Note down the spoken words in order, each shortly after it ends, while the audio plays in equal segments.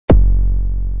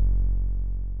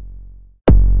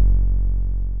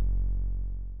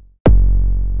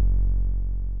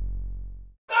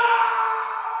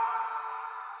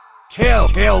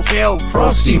kill, kill.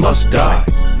 Frosty must die.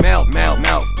 Melt, melt,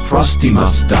 melt. Frosty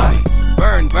must die.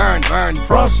 Burn, burn, burn.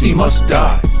 Frosty must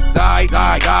die. Die,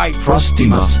 die, die. Frosty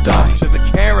must die. Shove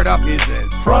the carrot up his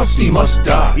ass. Frosty must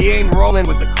die. He ain't rolling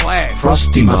with the class.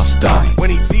 Frosty must die. When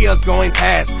he see us going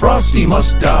past, Frosty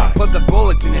must die. put the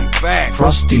bullets in him fast.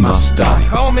 Frosty must die.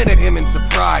 Combing at him in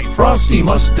surprise. Frosty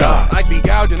must die. I'd be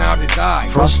gouging out his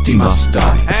eyes. Frosty must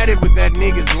die. Had it with that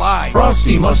nigga's lie.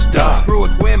 Frosty must die. Screw a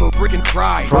Quim who freaking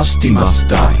cries. Frosty must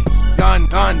die. Gun,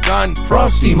 gun, gun.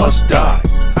 Frosty must die.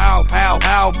 Pow, pow,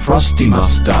 pow. Frosty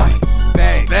must die.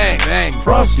 Bang, bang, bang.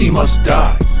 Frosty must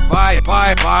die. Fire,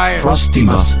 fire, fire. Frosty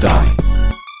must die.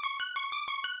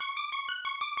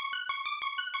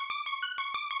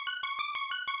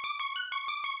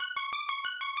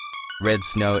 Red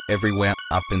snow everywhere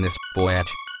up in this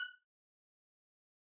voyage.